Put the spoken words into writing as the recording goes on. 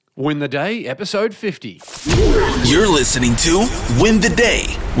Win the Day, episode 50. You're listening to Win the Day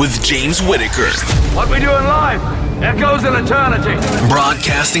with James Whitaker. What we do in life echoes in eternity.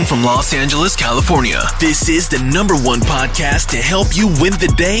 Broadcasting from Los Angeles, California. This is the #1 podcast to help you win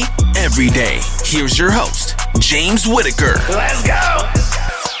the day every day. Here's your host, James Whitaker. Let's go!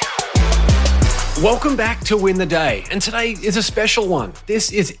 Welcome back to Win the Day, and today is a special one.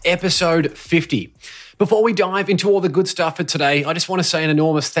 This is episode 50. Before we dive into all the good stuff for today, I just want to say an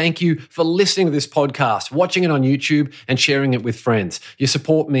enormous thank you for listening to this podcast, watching it on YouTube, and sharing it with friends. Your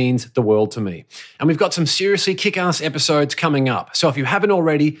support means the world to me. And we've got some seriously kick-ass episodes coming up, so if you haven't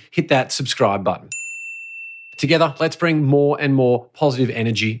already, hit that subscribe button. Together, let's bring more and more positive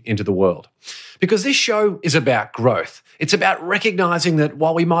energy into the world. Because this show is about growth. It's about recognizing that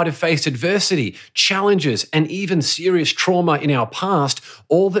while we might have faced adversity, challenges, and even serious trauma in our past,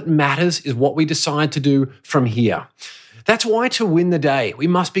 all that matters is what we decide to do from here. That's why to win the day, we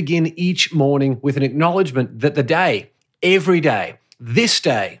must begin each morning with an acknowledgement that the day, every day, this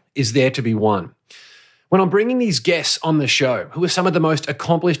day is there to be won. When I'm bringing these guests on the show, who are some of the most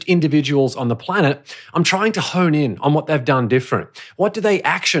accomplished individuals on the planet, I'm trying to hone in on what they've done different. What do they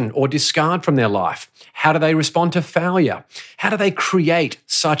action or discard from their life? How do they respond to failure? How do they create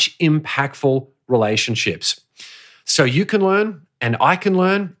such impactful relationships? So you can learn and I can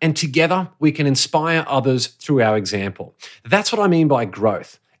learn, and together we can inspire others through our example. That's what I mean by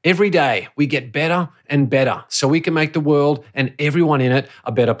growth. Every day, we get better and better so we can make the world and everyone in it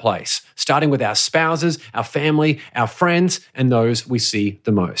a better place, starting with our spouses, our family, our friends, and those we see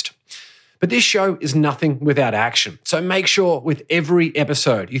the most. But this show is nothing without action. So make sure with every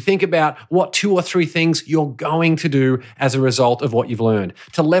episode, you think about what 2 or 3 things you're going to do as a result of what you've learned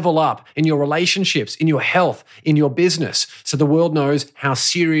to level up in your relationships, in your health, in your business, so the world knows how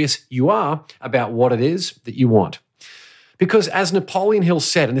serious you are about what it is that you want. Because as Napoleon Hill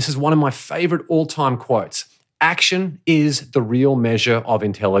said, and this is one of my favorite all-time quotes, action is the real measure of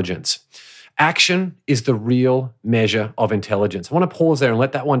intelligence. Action is the real measure of intelligence. I want to pause there and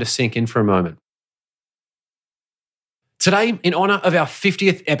let that one just sink in for a moment. Today, in honor of our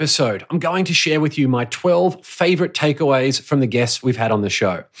 50th episode, I'm going to share with you my 12 favorite takeaways from the guests we've had on the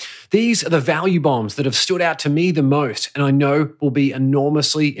show. These are the value bombs that have stood out to me the most, and I know will be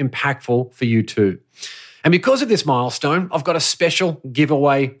enormously impactful for you too. And because of this milestone, I've got a special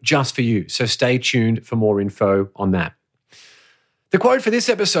giveaway just for you, so stay tuned for more info on that. The quote for this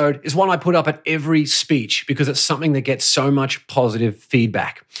episode is one I put up at every speech because it's something that gets so much positive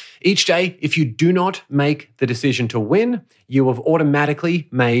feedback. Each day, if you do not make the decision to win, you have automatically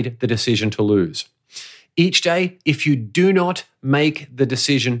made the decision to lose. Each day, if you do not make the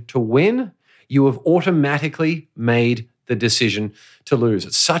decision to win, you have automatically made the decision to lose.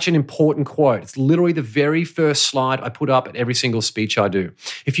 It's such an important quote. It's literally the very first slide I put up at every single speech I do.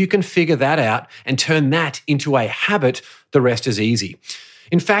 If you can figure that out and turn that into a habit, the rest is easy.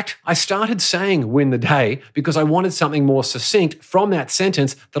 In fact, I started saying win the day because I wanted something more succinct from that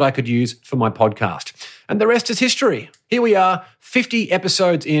sentence that I could use for my podcast. And the rest is history. Here we are, 50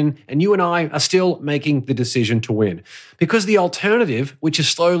 episodes in, and you and I are still making the decision to win. Because the alternative, which is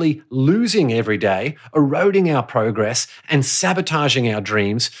slowly losing every day, eroding our progress, and sabotaging our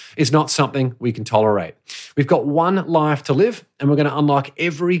dreams, is not something we can tolerate. We've got one life to live, and we're going to unlock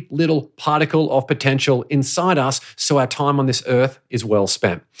every little particle of potential inside us so our time on this earth is well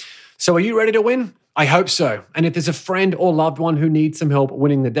spent. So are you ready to win? I hope so. And if there's a friend or loved one who needs some help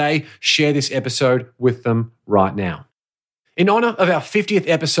winning the day, share this episode with them right now. In honor of our 50th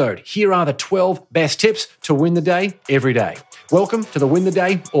episode, here are the 12 best tips to win the day every day. Welcome to the Win the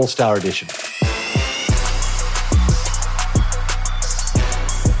Day All-Star Edition.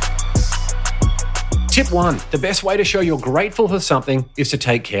 Tip 1, the best way to show you're grateful for something is to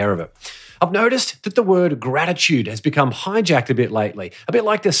take care of it. I've noticed that the word gratitude has become hijacked a bit lately, a bit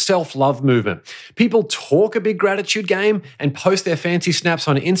like the self-love movement. People talk a big gratitude game and post their fancy snaps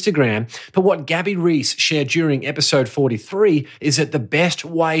on Instagram, but what Gabby Reese shared during episode 43 is that the best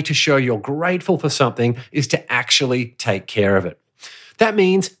way to show you're grateful for something is to actually take care of it. That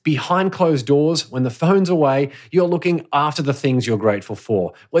means behind closed doors, when the phone's away, you're looking after the things you're grateful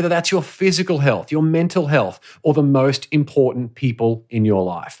for, whether that's your physical health, your mental health, or the most important people in your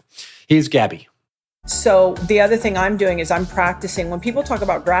life. Here's Gabby. So the other thing I'm doing is I'm practicing. When people talk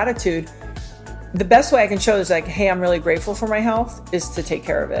about gratitude, the best way I can show is like, hey, I'm really grateful for my health is to take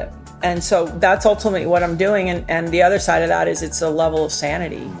care of it. And so that's ultimately what I'm doing. And the other side of that is it's a level of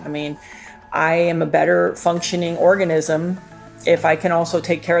sanity. I mean, I am a better functioning organism if I can also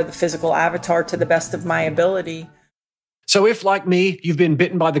take care of the physical avatar to the best of my ability. So if, like me, you've been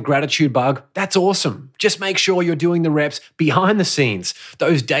bitten by the gratitude bug, that's awesome. Just make sure you're doing the reps behind the scenes.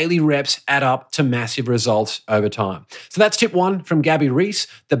 Those daily reps add up to massive results over time. So that's tip 1 from Gabby Reese.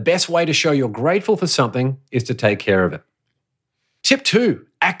 The best way to show you're grateful for something is to take care of it. Tip 2,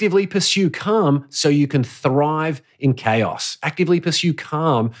 actively pursue calm so you can thrive in chaos. Actively pursue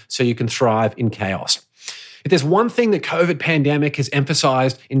calm so you can thrive in chaos. If there's one thing the COVID pandemic has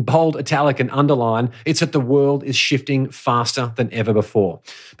emphasized in bold, italic, and underline, it's that the world is shifting faster than ever before.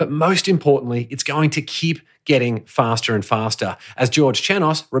 But most importantly, it's going to keep getting faster and faster, as George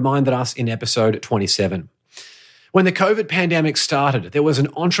Chanos reminded us in episode 27. When the COVID pandemic started, there was an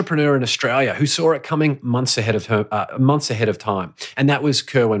entrepreneur in Australia who saw it coming months ahead of time, and that was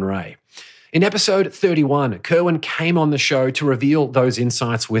Kerwin Rae. In episode 31, Kerwin came on the show to reveal those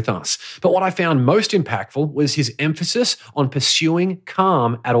insights with us. But what I found most impactful was his emphasis on pursuing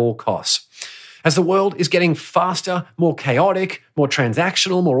calm at all costs. As the world is getting faster, more chaotic, more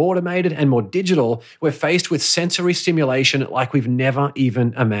transactional, more automated, and more digital, we're faced with sensory stimulation like we've never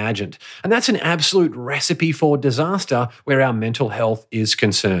even imagined. And that's an absolute recipe for disaster where our mental health is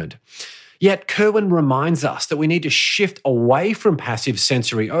concerned. Yet Kerwin reminds us that we need to shift away from passive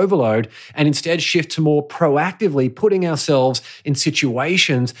sensory overload and instead shift to more proactively putting ourselves in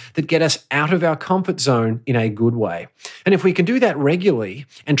situations that get us out of our comfort zone in a good way. And if we can do that regularly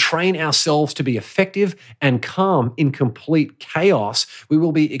and train ourselves to be effective and calm in complete chaos, we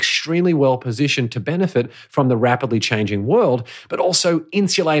will be extremely well positioned to benefit from the rapidly changing world, but also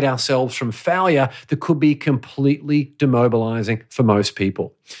insulate ourselves from failure that could be completely demobilizing for most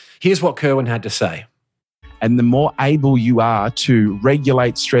people. Here's what Kerwin had to say. And the more able you are to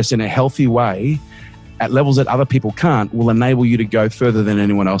regulate stress in a healthy way at levels that other people can't will enable you to go further than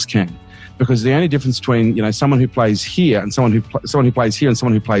anyone else can. Because the only difference between, someone who plays here and someone who plays here and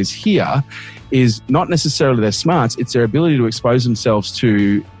someone who plays here is not necessarily their smarts, it's their ability to expose themselves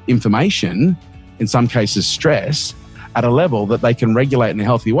to information, in some cases stress, at a level that they can regulate in a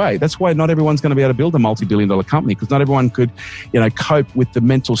healthy way. That's why not everyone's going to be able to build a multi-billion-dollar company, because not everyone could, cope with the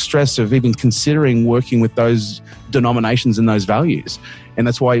mental stress of even considering working with those denominations and those values. And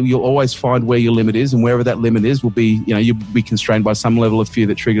that's why you'll always find where your limit is, and wherever that limit is will be, you'll be constrained by some level of fear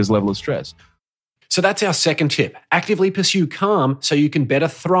that triggers a level of stress. So that's our second tip. Actively pursue calm so you can better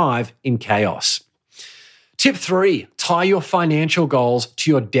thrive in chaos. Tip 3, tie your financial goals to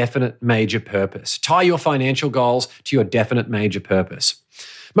your definite major purpose. Tie your financial goals to your definite major purpose.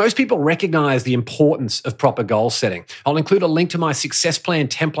 Most people recognize the importance of proper goal setting. I'll include a link to my success plan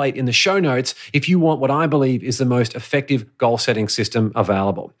template in the show notes if you want what I believe is the most effective goal setting system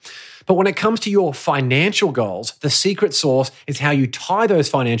available. But when it comes to your financial goals, the secret sauce is how you tie those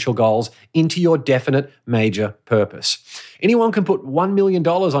financial goals into your definite major purpose. Anyone can put $1 million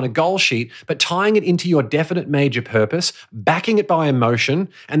on a goal sheet, but tying it into your definite major purpose, backing it by emotion,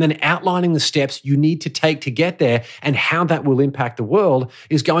 and then outlining the steps you need to take to get there and how that will impact the world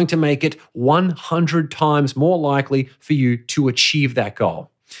is going to make it 100 times more likely for you to achieve that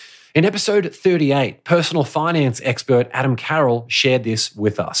goal. In episode 38, personal finance expert Adam Carroll shared this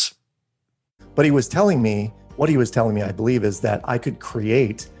with us. But what he was telling me, I believe, is that I could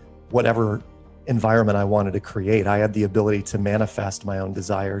create whatever environment I wanted to create. I had the ability to manifest my own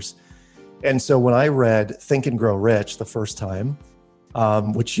desires. And so when I read Think and Grow Rich the first time,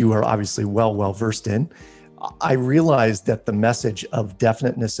 which you are obviously well versed in, I realized that the message of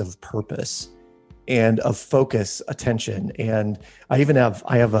definiteness of purpose and of focus, attention, and I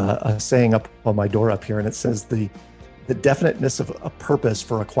have a saying up on my door up here, and it says the definiteness of a purpose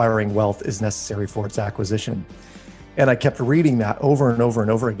for acquiring wealth is necessary for its acquisition. And I kept reading that over and over and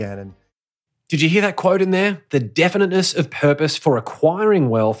over again. And did you hear that quote in there? The definiteness of purpose for acquiring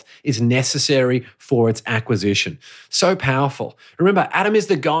wealth is necessary for its acquisition. So powerful. Remember, Adam is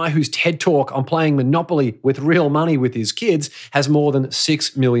the guy whose TED Talk on playing Monopoly with real money with his kids has more than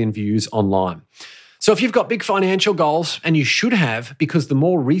 6 million views online. So if you've got big financial goals, and you should have, because the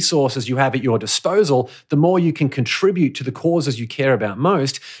more resources you have at your disposal, the more you can contribute to the causes you care about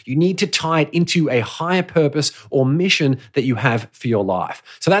most, you need to tie it into a higher purpose or mission that you have for your life.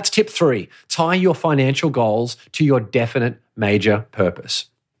 So that's tip 3, tie your financial goals to your definite major purpose.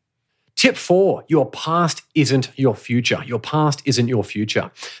 Tip 4, your past isn't your future. Your past isn't your future.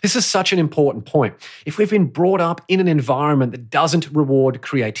 This is such an important point. If we've been brought up in an environment that doesn't reward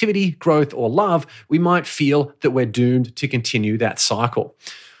creativity, growth, or love, we might feel that we're doomed to continue that cycle.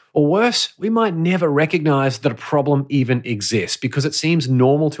 Or worse, we might never recognize that a problem even exists because it seems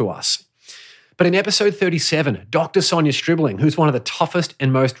normal to us. But in episode 37, Dr. Sonia Stribling, who's one of the toughest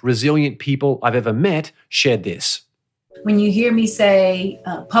and most resilient people I've ever met, shared this. When you hear me say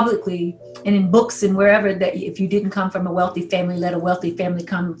publicly and in books and wherever that if you didn't come from a wealthy family, let a wealthy family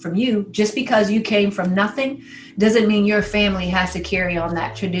come from you. Just because you came from nothing doesn't mean your family has to carry on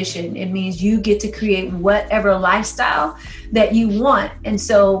that tradition. It means you get to create whatever lifestyle that you want. And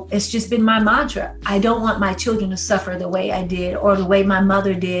so it's just been my mantra. I don't want my children to suffer the way I did or the way my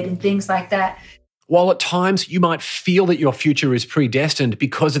mother did and things like that. While at times you might feel that your future is predestined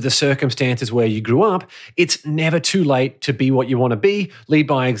because of the circumstances where you grew up, it's never too late to be what you want to be, lead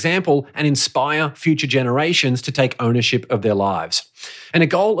by example, and inspire future generations to take ownership of their lives. And a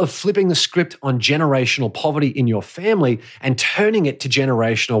goal of flipping the script on generational poverty in your family and turning it to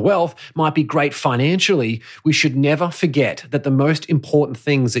generational wealth might be great financially. We should never forget that the most important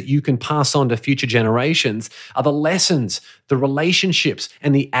things that you can pass on to future generations are the lessons, the relationships,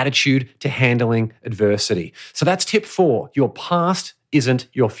 and the attitude to handling adversity. So that's tip 4. Your past isn't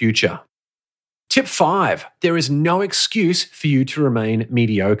your future. Tip 5, there is no excuse for you to remain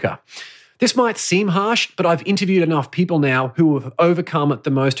mediocre. This might seem harsh, but I've interviewed enough people now who have overcome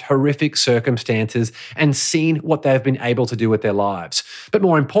the most horrific circumstances and seen what they've been able to do with their lives. But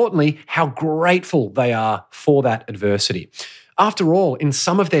more importantly, how grateful they are for that adversity. After all, in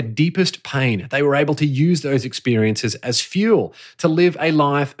some of their deepest pain, they were able to use those experiences as fuel to live a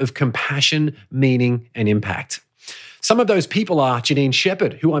life of compassion, meaning, and impact. Some of those people are Janine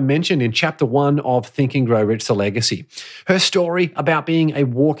Shepherd, who I mentioned in Chapter 1 of Think and Grow Rich, The Legacy. Her story about being a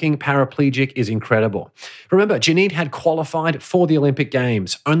walking paraplegic is incredible. Remember, Janine had qualified for the Olympic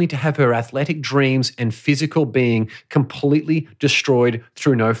Games, only to have her athletic dreams and physical being completely destroyed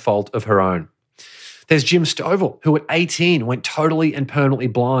through no fault of her own. There's Jim Stovall, who at 18 went totally and permanently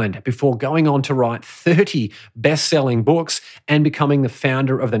blind before going on to write 30 best-selling books and becoming the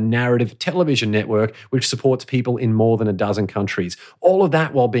founder of the Narrative Television Network, which supports people in more than a dozen countries. All of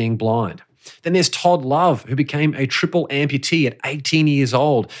that while being blind. Then there's Todd Love, who became a triple amputee at 18 years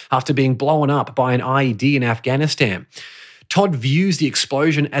old after being blown up by an IED in Afghanistan. Todd views the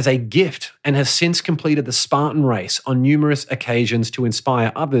explosion as a gift and has since completed the Spartan race on numerous occasions to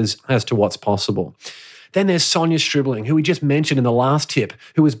inspire others as to what's possible. Then there's Sonia Stribling, who we just mentioned in the last tip,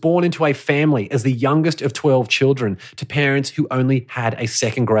 who was born into a family as the youngest of 12 children to parents who only had a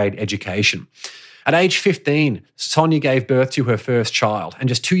second-grade education. At age 15, Sonia gave birth to her first child, and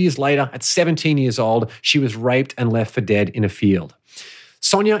just 2 years later, at 17 years old, she was raped and left for dead in a field.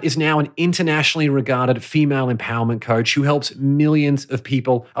 Sonia is now an internationally regarded female empowerment coach who helps millions of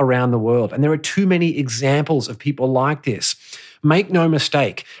people around the world. And there are too many examples of people like this. Make no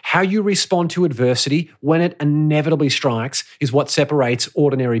mistake, how you respond to adversity when it inevitably strikes is what separates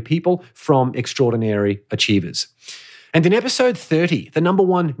ordinary people from extraordinary achievers. And in episode 30, the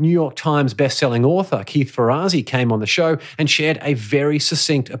 #1 New York Times bestselling author, Keith Ferrazzi, came on the show and shared a very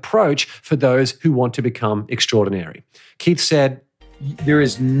succinct approach for those who want to become extraordinary. Keith said, there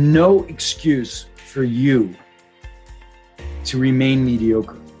is no excuse for you to remain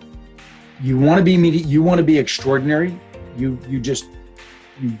mediocre. You want to be extraordinary. You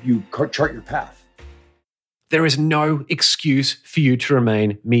chart your path. There is no excuse for you to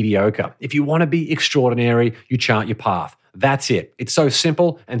remain mediocre. If you want to be extraordinary, you chart your path. That's it. It's so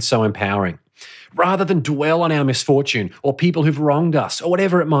simple and so empowering. Rather than dwell on our misfortune or people who've wronged us or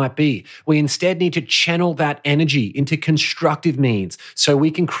whatever it might be, we instead need to channel that energy into constructive means so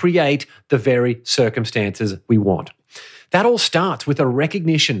we can create the very circumstances we want. That all starts with a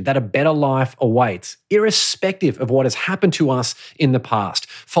recognition that a better life awaits, irrespective of what has happened to us in the past,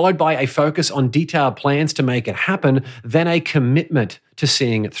 followed by a focus on detailed plans to make it happen, then a commitment to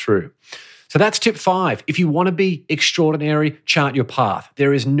seeing it through. So that's tip 5. If you want to be extraordinary, chart your path.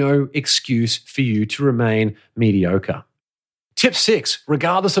 There is no excuse for you to remain mediocre. Tip 6,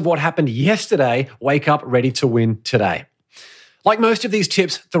 regardless of what happened yesterday, wake up ready to win today. Like most of these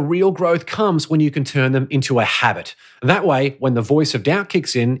tips, the real growth comes when you can turn them into a habit. That way, when the voice of doubt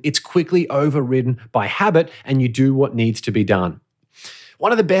kicks in, it's quickly overridden by habit and you do what needs to be done.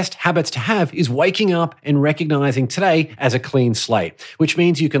 One of the best habits to have is waking up and recognizing today as a clean slate, which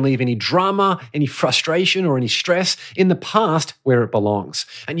means you can leave any drama, any frustration, or any stress in the past where it belongs.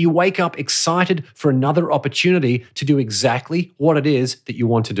 And you wake up excited for another opportunity to do exactly what it is that you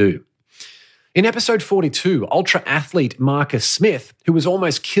want to do. In episode 42, ultra athlete Marcus Smith, who was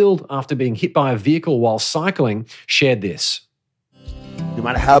almost killed after being hit by a vehicle while cycling, shared this. No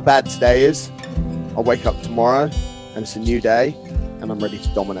matter how bad today is, I'll wake up tomorrow and it's a new day and I'm ready to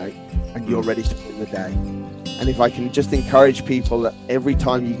dominate and you're ready to win the day. And if I can just encourage people that every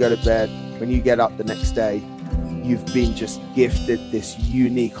time you go to bed, when you get up the next day, you've been just gifted this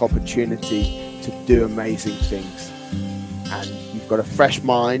unique opportunity to do amazing things. And you've got a fresh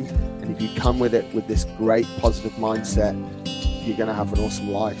mind And if you come with it with this great positive mindset, you're going to have an awesome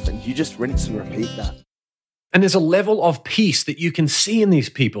life. And you just rinse and repeat that. And there's a level of peace that you can see in these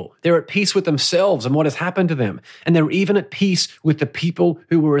people. They're at peace with themselves and what has happened to them. And they're even at peace with the people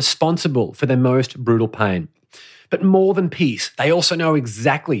who were responsible for their most brutal pain. But more than peace, they also know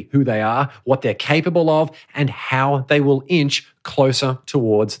exactly who they are, what they're capable of, and how they will inch closer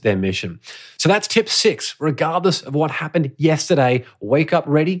towards their mission. So that's tip 6. Regardless of what happened yesterday, wake up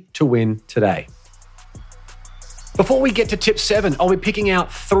ready to win today. Before we get to tip 7, I'll be picking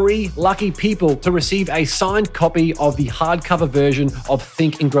out 3 lucky people to receive a signed copy of the hardcover version of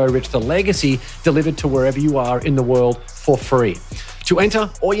Think and Grow Rich, The Legacy, delivered to wherever you are in the world for free. To enter,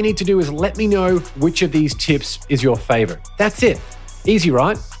 all you need to do is let me know which of these tips is your favorite. That's it. Easy,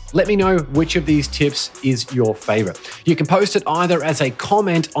 right? Let me know which of these tips is your favorite. You can post it either as a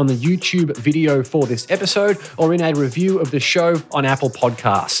comment on the YouTube video for this episode or in a review of the show on Apple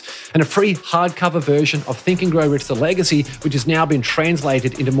Podcasts. And a free hardcover version of Think and Grow Rich, The Legacy, which has now been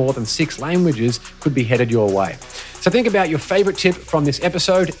translated into more than 6 languages, could be headed your way. So think about your favorite tip from this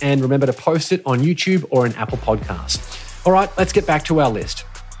episode and remember to post it on YouTube or in Apple Podcasts. All right, let's get back to our list.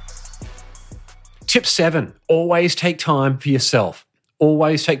 Tip 7, always take time for yourself.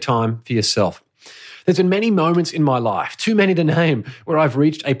 Always take time for yourself. There's been many moments in my life, too many to name, where I've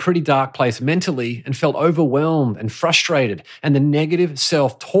reached a pretty dark place mentally and felt overwhelmed and frustrated, and the negative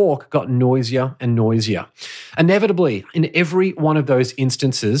self-talk got noisier and noisier. Inevitably, in every one of those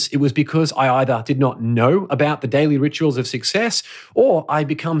instances, it was because I either did not know about the daily rituals of success, or I'd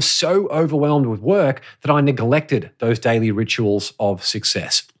become so overwhelmed with work that I neglected those daily rituals of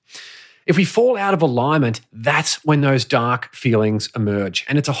success. If we fall out of alignment, that's when those dark feelings emerge.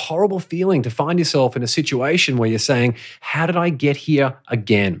 And it's a horrible feeling to find yourself in a situation where you're saying, how did I get here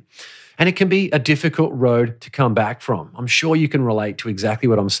again? And it can be a difficult road to come back from. I'm sure you can relate to exactly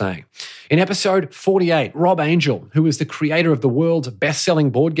what I'm saying. In episode 48, Rob Angel, who is the creator of the world's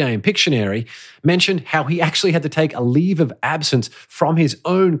best-selling board game Pictionary, mentioned how he actually had to take a leave of absence from his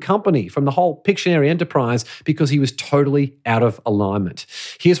own company, from the whole Pictionary enterprise, because he was totally out of alignment.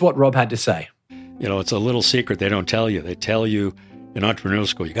 Here's what Rob had to say. You know, it's a little secret they don't tell you. They tell you in entrepreneurial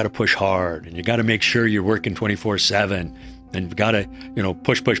school, you got to push hard and you got to make sure you're working 24/7 and you've got to,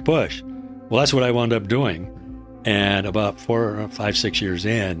 push. Well, that's what I wound up doing. And about 4, 5, 6 years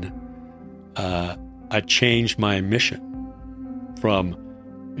in, I changed my mission from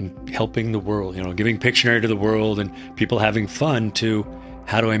helping the world, giving Pictionary to the world and people having fun to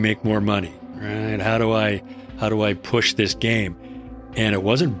how do I make more money, right? How do I push this game? And it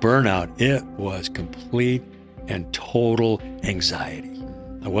wasn't burnout. It was complete and total anxiety.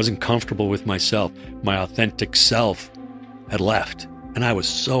 I wasn't comfortable with myself. My authentic self had left. And I was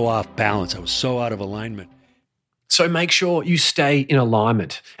so off balance. I was so out of alignment. So make sure you stay in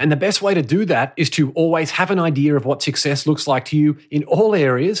alignment. And the best way to do that is to always have an idea of what success looks like to you in all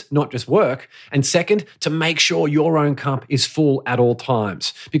areas, not just work. And second, to make sure your own cup is full at all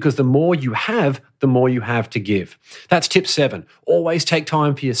times, because the more you have, the more you have to give. That's tip 7. Always take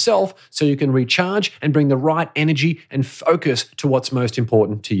time for yourself so you can recharge and bring the right energy and focus to what's most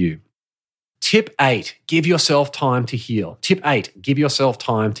important to you. Tip 8, give yourself time to heal. Tip 8, give yourself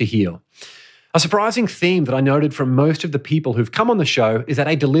time to heal. A surprising theme that I noted from most of the people who've come on the show is that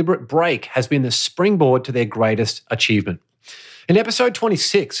a deliberate break has been the springboard to their greatest achievement. In episode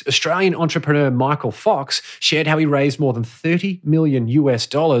 26, Australian entrepreneur Michael Fox shared how he raised more than $30 million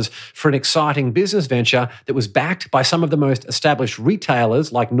for an exciting business venture that was backed by some of the most established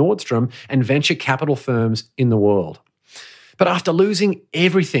retailers like Nordstrom and venture capital firms in the world. But after losing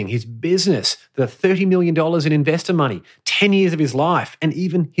everything, his business, the $30 million in investor money, 10 years of his life, and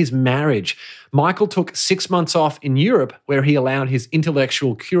even his marriage, Michael took 6 months off in Europe where he allowed his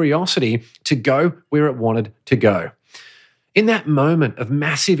intellectual curiosity to go where it wanted to go. In that moment of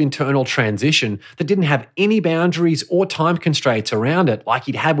massive internal transition that didn't have any boundaries or time constraints around it, like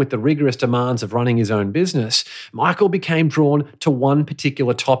he'd had with the rigorous demands of running his own business, Michael became drawn to one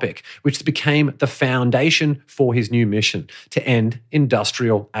particular topic, which became the foundation for his new mission, to end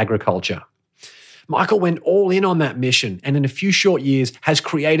industrial agriculture. Michael went all in on that mission and in a few short years has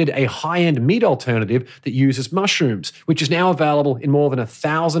created a high-end meat alternative that uses mushrooms, which is now available in more than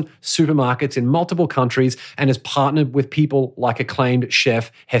 1,000 supermarkets in multiple countries and has partnered with people like acclaimed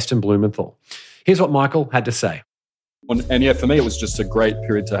chef Heston Blumenthal. Here's what Michael had to say. And yeah, for me, it was just a great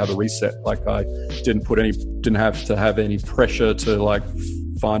period to have a reset. Like I didn't have to have any pressure to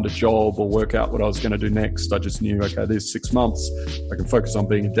find a job or work out what I was going to do next. I just knew, okay, there's 6 months. I can focus on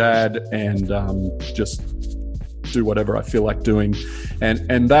being a dad and just do whatever I feel like doing.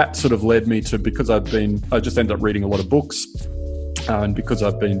 And that sort of led me to, because I just ended up reading a lot of books And because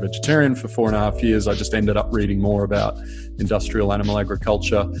I've been vegetarian for 4.5 years, I just ended up reading more about industrial animal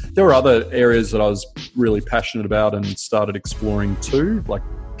agriculture. There were other areas that I was really passionate about and started exploring too, like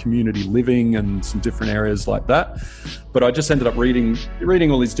community living and some different areas like that. But I just ended up reading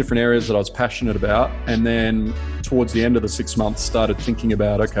all these different areas that I was passionate about. And then towards the end of the 6 months, started thinking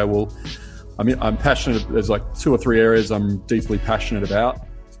about, okay, well, I'm passionate. There's like 2 or 3 areas I'm deeply passionate about.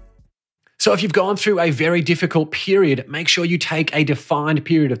 So if you've gone through a very difficult period, make sure you take a defined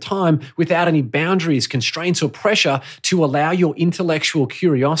period of time without any boundaries, constraints, or pressure to allow your intellectual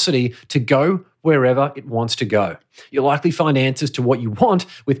curiosity to go wherever it wants to go. You'll likely find answers to what you want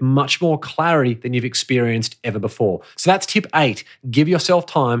with much more clarity than you've experienced ever before. So that's tip 8, give yourself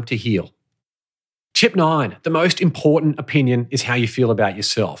time to heal. Tip 9, the most important opinion is how you feel about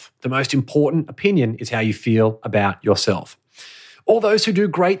yourself. The most important opinion is how you feel about yourself. All those who do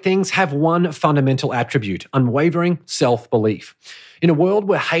great things have one fundamental attribute: unwavering self-belief. In a world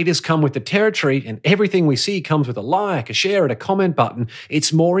where haters come with the territory and everything we see comes with a like, a share, and a comment button,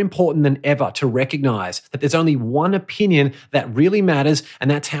 it's more important than ever to recognize that there's only one opinion that really matters, and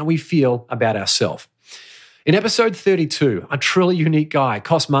that's how we feel about ourselves. In episode 32, a truly unique guy,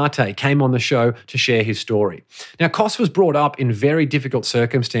 Kos Mate, came on the show to share his story. Now, Kos was brought up in very difficult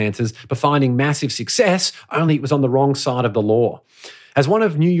circumstances, but finding massive success, only it was on the wrong side of the law. As one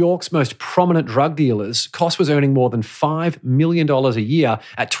of New York's most prominent drug dealers, Kos was earning more than $5 million a year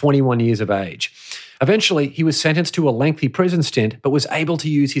at 21 years of age. Eventually, he was sentenced to a lengthy prison stint, but was able to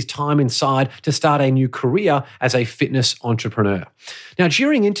use his time inside to start a new career as a fitness entrepreneur. Now,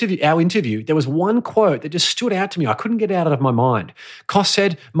 during our interview, there was one quote that just stood out to me. I couldn't get it out of my mind. Kos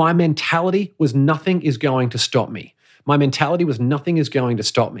said, "My mentality was nothing is going to stop me." My mentality was nothing is going to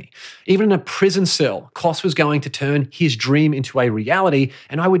stop me. Even in a prison cell, Kos was going to turn his dream into a reality,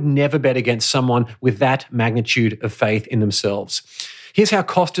 and I would never bet against someone with that magnitude of faith in themselves. Here's how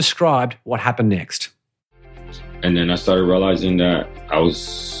Kos described what happened next. And then I started realizing that I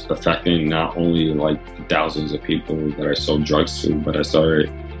was affecting not only like thousands of people that I sold drugs to, but I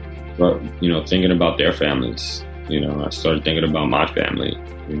started, thinking about their families. I started thinking about my family.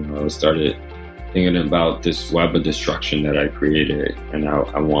 I started thinking about this web of destruction that I created, and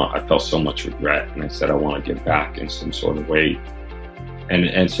I felt so much regret, and I said I want to give back in some sort of way.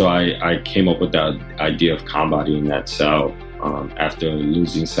 And so I came up with that idea of combating that cell after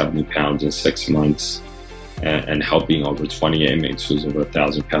losing 70 pounds in 6 months and helping over 20 inmates who's over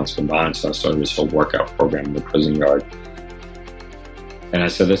 1,000 pounds combined. So I started this whole workout program in the prison yard. And I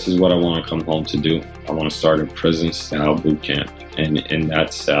said, this is what I want to come home to do. I want to start a prison-style boot camp. And in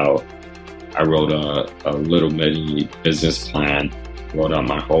that cell, I wrote a little mini business plan, wrote out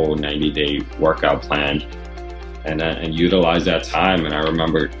my whole 90-day workout plan, and utilized that time. And I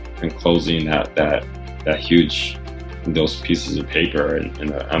remember enclosing that huge, those pieces of paper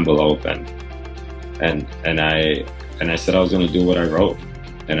in an envelope, and I said I was going to do what I wrote,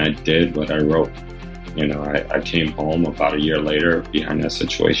 and I did what I wrote. I came home about a year later behind that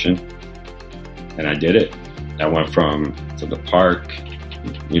situation, and I did it. I went to the park,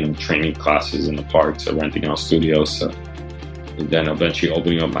 training classes in the park, to renting out studios, and then eventually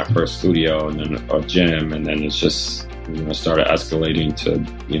opening up my first studio, and then a gym, and then it's just started escalating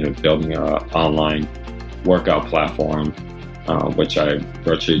to building an online workout platform, which I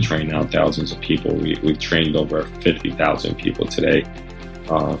virtually train now thousands of people. We've trained over 50,000 people today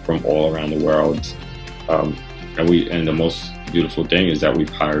from all around the world. And the most beautiful thing is that we've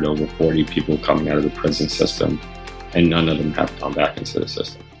hired over 40 people coming out of the prison system, and none of them have gone back into the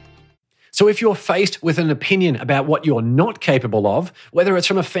system. So if you're faced with an opinion about what you're not capable of, whether it's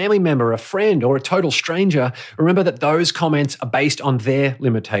from a family member, a friend, or a total stranger, remember that those comments are based on their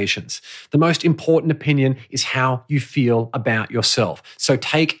limitations. The most important opinion is how you feel about yourself. So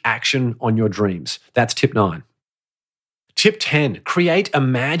take action on your dreams. That's tip 9. Tip 10, create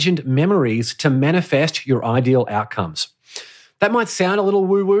imagined memories to manifest your ideal outcomes. That might sound a little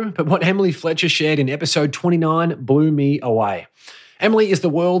woo-woo, but what Emily Fletcher shared in episode 29 blew me away. Emily is the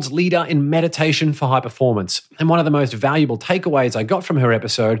world's leader in meditation for high performance. And one of the most valuable takeaways I got from her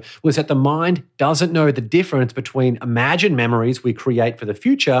episode was that the mind doesn't know the difference between imagined memories we create for the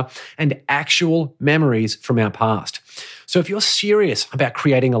future and actual memories from our past. So if you're serious about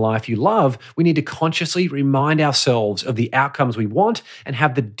creating a life you love, we need to consciously remind ourselves of the outcomes we want and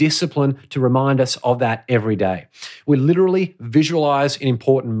have the discipline to remind us of that every day. We literally visualize an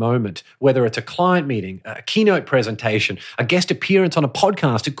important moment, whether it's a client meeting, a keynote presentation, a guest appearance on a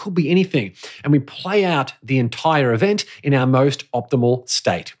podcast, it could be anything. And we play out the entire event in our most optimal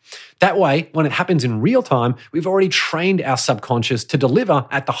state. That way, when it happens in real time, we've already trained our subconscious to deliver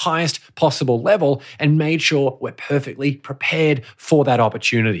at the highest possible level and made sure we're perfectly prepared for that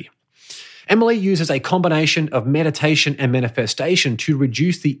opportunity. Emily uses a combination of meditation and manifestation to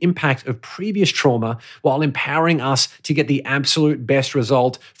reduce the impact of previous trauma while empowering us to get the absolute best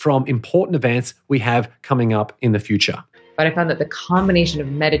result from important events we have coming up in the future. But I found that the combination of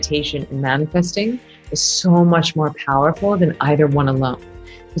meditation and manifesting is so much more powerful than either one alone.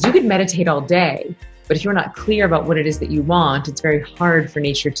 Because you could meditate all day, but if you're not clear about what it is that you want, it's very hard for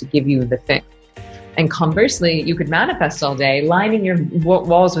nature to give you the thing. And conversely, you could manifest all day, lining your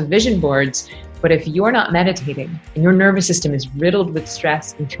walls with vision boards. But if you're not meditating and your nervous system is riddled with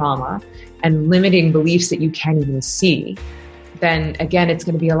stress and trauma and limiting beliefs that you can't even see, then again, it's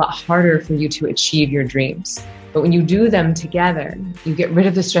going to be a lot harder for you to achieve your dreams. But when you do them together, you get rid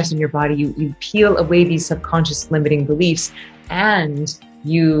of the stress in your body, you peel away these subconscious limiting beliefs, and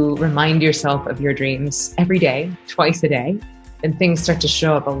you remind yourself of your dreams every day, twice a day, and things start to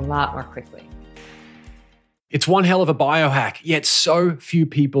show up a lot more quickly. It's one hell of a biohack, yet so few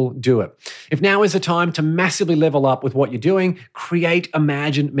people do it. If now is the time to massively level up with what you're doing, create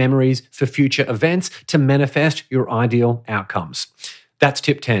imagined memories for future events to manifest your ideal outcomes. That's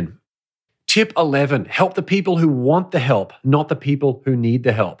tip 10. Tip 11, help the people who want the help, not the people who need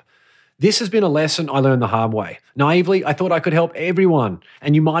the help. This has been a lesson I learned the hard way. Naively, I thought I could help everyone,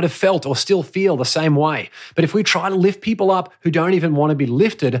 and you might have felt or still feel the same way. But if we try to lift people up who don't even want to be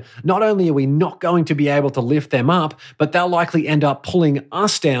lifted, not only are we not going to be able to lift them up, but they'll likely end up pulling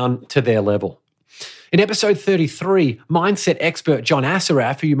us down to their level. In episode 33, mindset expert John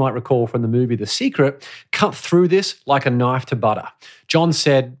Assaraf, who you might recall from the movie The Secret, cut through this like a knife to butter. John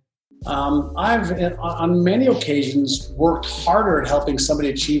said, I've, on many occasions, worked harder at helping somebody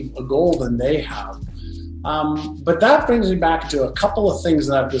achieve a goal than they have. But that brings me back to a couple of things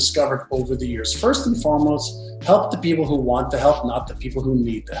that I've discovered over the years. First and foremost, help the people who want the help, not the people who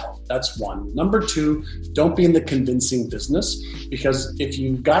need the help. That's one. Number two, don't be in the convincing business, because if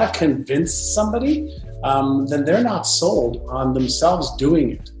you've got to convince somebody, then they're not sold on themselves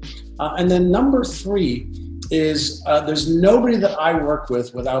doing it. And then number three is there's nobody that I work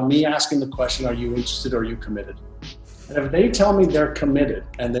with without me asking the question, are you interested or are you committed? And if they tell me they're committed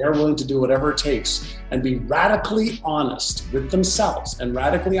and they're willing to do whatever it takes and be radically honest with themselves and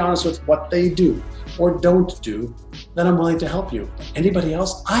radically honest with what they do or don't do, then I'm willing to help you. Anybody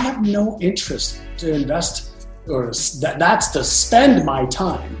else? I have no interest to invest, or that's to spend my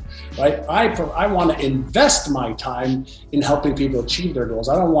time, right? I want to invest my time in helping people achieve their goals.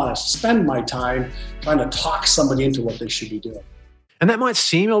 I don't want to spend my time trying to talk somebody into what they should be doing. And that might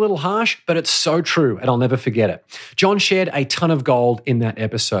seem a little harsh, but it's so true, and I'll never forget it. John shared a ton of gold in that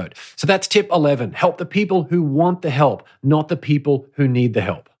episode. So that's tip 11. Help the people who want the help, not the people who need the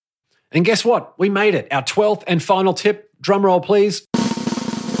help. And guess what? We made it. Our 12th and final tip, drum roll please.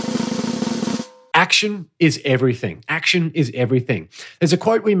 Action is everything. Action is everything. There's a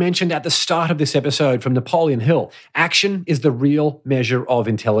quote we mentioned at the start of this episode from Napoleon Hill. Action is the real measure of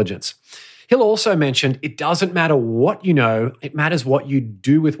intelligence. Hill also mentioned it doesn't matter what you know, it matters what you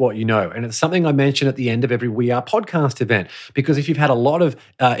do with what you know. And it's something I mention at the end of every We Are podcast event, because if you've had a lot of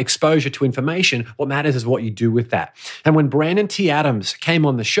exposure to information, what matters is what you do with that. And when Brandon T. Adams came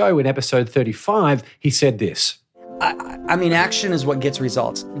on the show in episode 35, he said this. I mean, action is what gets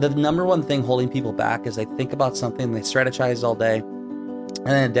results. The number one thing holding people back is they think about something, they strategize all day, and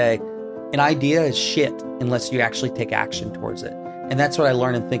then a day, an idea is shit unless you actually take action towards it. And that's what I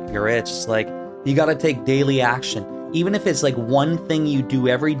learned in Think You're Rich. It's like, you got to take daily action. Even if it's like one thing you do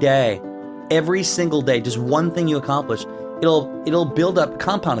every day, every single day, just one thing you accomplish, it'll build up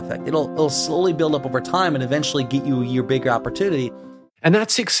compound effect. It'll slowly build up over time and eventually get you your bigger opportunity. And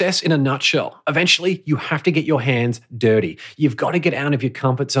that's success in a nutshell. Eventually, you have to get your hands dirty. You've got to get out of your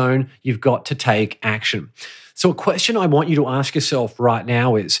comfort zone. You've got to take action. So a question I want you to ask yourself right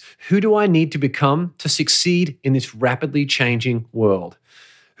now is, who do I need to become to succeed in this rapidly changing world?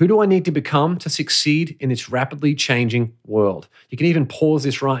 Who do I need to become to succeed in this rapidly changing world? You can even pause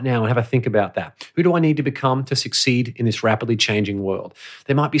this right now and have a think about that. Who do I need to become to succeed in this rapidly changing world?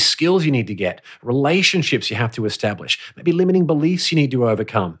 There might be skills you need to get, relationships you have to establish, maybe limiting beliefs you need to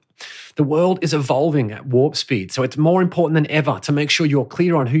overcome. The world is evolving at warp speed, so it's more important than ever to make sure you're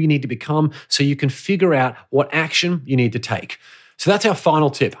clear on who you need to become so you can figure out what action you need to take. So that's our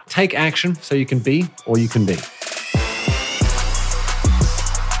final tip. Take action so you can be all you can be.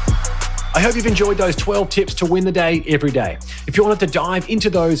 I hope you've enjoyed those 12 tips to win the day every day. If you wanted to dive into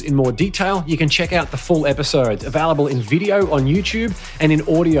those in more detail, you can check out the full episodes available in video on YouTube and in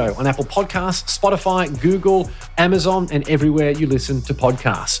audio on Apple Podcasts, Spotify, Google, Amazon, and everywhere you listen to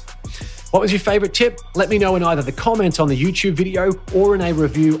podcasts. What was your favorite tip? Let me know in either the comments on the YouTube video or in a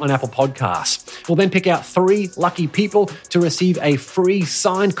review on Apple Podcasts. We'll then pick out 3 lucky people to receive a free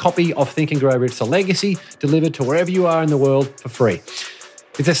signed copy of Think and Grow Rich: The Legacy delivered to wherever you are in the world for free.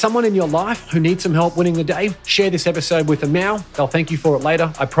 Is there someone in your life who needs some help winning the day? Share this episode with them now. They'll thank you for it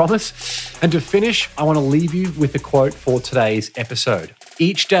later, I promise. And to finish, I want to leave you with the quote for today's episode.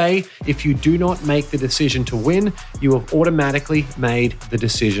 Each day, if you do not make the decision to win, you have automatically made the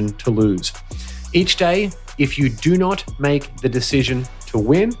decision to lose. Each day, if you do not make the decision to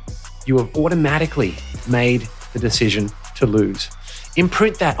win, you have automatically made the decision to lose.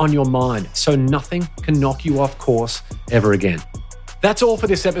 Imprint that on your mind so nothing can knock you off course ever again. That's all for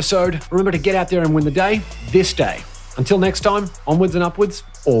this episode. Remember to get out there and win the day this day. Until next time, onwards and upwards,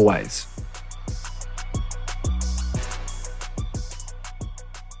 always.